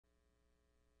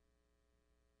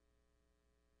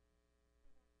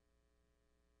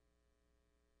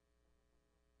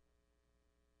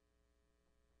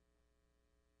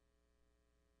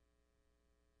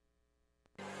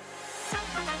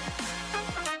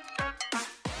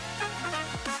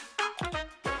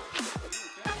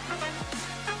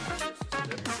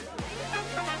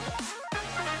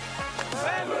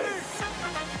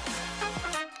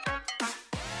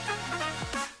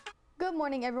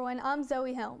morning, everyone. I'm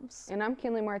Zoe Helms. And I'm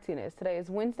Kinley Martinez. Today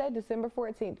is Wednesday, December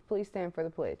 14th. Please stand for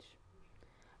the pledge.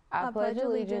 I pledge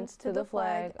allegiance to the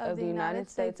flag of the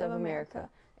United States of America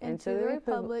and to the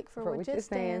republic for which it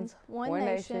stands, one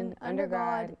nation, under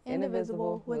God,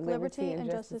 indivisible, with liberty and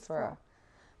justice for all.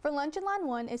 For lunch in line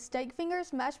 1 is steak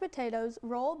fingers, mashed potatoes,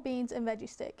 roll, beans, and veggie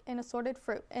stick, and assorted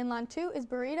fruit. In line 2 is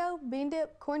burrito, bean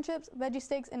dip, corn chips, veggie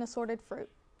sticks, and assorted fruit.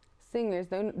 Seniors,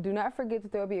 do not forget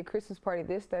that there will be a Christmas party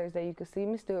this Thursday. You can see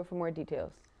Ms. Stewart for more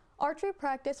details. Archery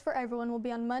practice for everyone will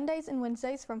be on Mondays and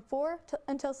Wednesdays from 4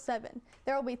 until 7.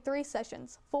 There will be 3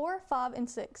 sessions, 4, 5, and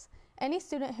 6. Any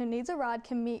student who needs a ride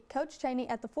can meet Coach Cheney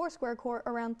at the Foursquare Court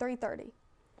around 3:30.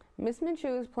 Ms.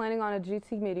 Minshew is planning on a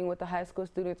GT meeting with the high school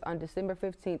students on December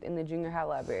 15th in the junior high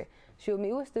library. She will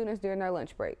meet with students during their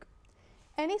lunch break.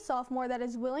 Any sophomore that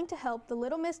is willing to help the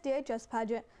Little Miss DHS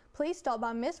pageant, please stop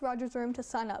by Miss Rogers' room to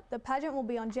sign up. The pageant will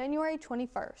be on January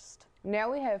 21st.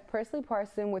 Now we have Presley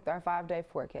Parson with our 5-day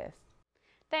forecast.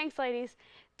 Thanks, ladies.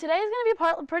 Today is going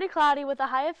to be pretty cloudy with a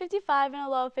high of 55 and a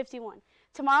low of 51.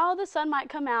 Tomorrow the sun might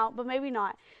come out, but maybe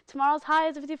not. Tomorrow's high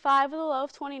is 55 with a low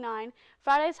of 29.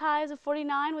 Friday's high is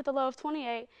 49 with a low of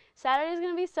 28. Saturday is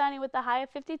going to be sunny with a high of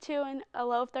 52 and a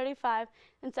low of 35.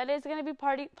 And Sunday is going to be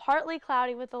partly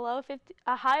cloudy with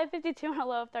a high of 52 and a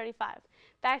low of 35.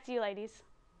 Back to you, ladies.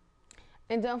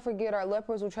 And don't forget, our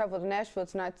Leopards will travel to Nashville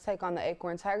tonight to take on the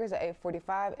Acorn Tigers at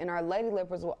 8:45, and our Lady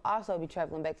Leopards will also be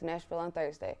traveling back to Nashville on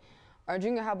Thursday. Our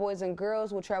junior high boys and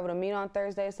girls will travel to meet on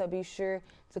Thursday, so be sure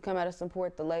to come out and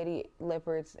support the Lady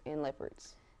Leopards and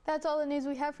Leopards. That's all the news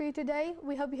we have for you today.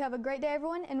 We hope you have a great day,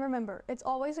 everyone, and remember, it's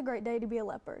always a great day to be a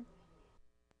Leopard.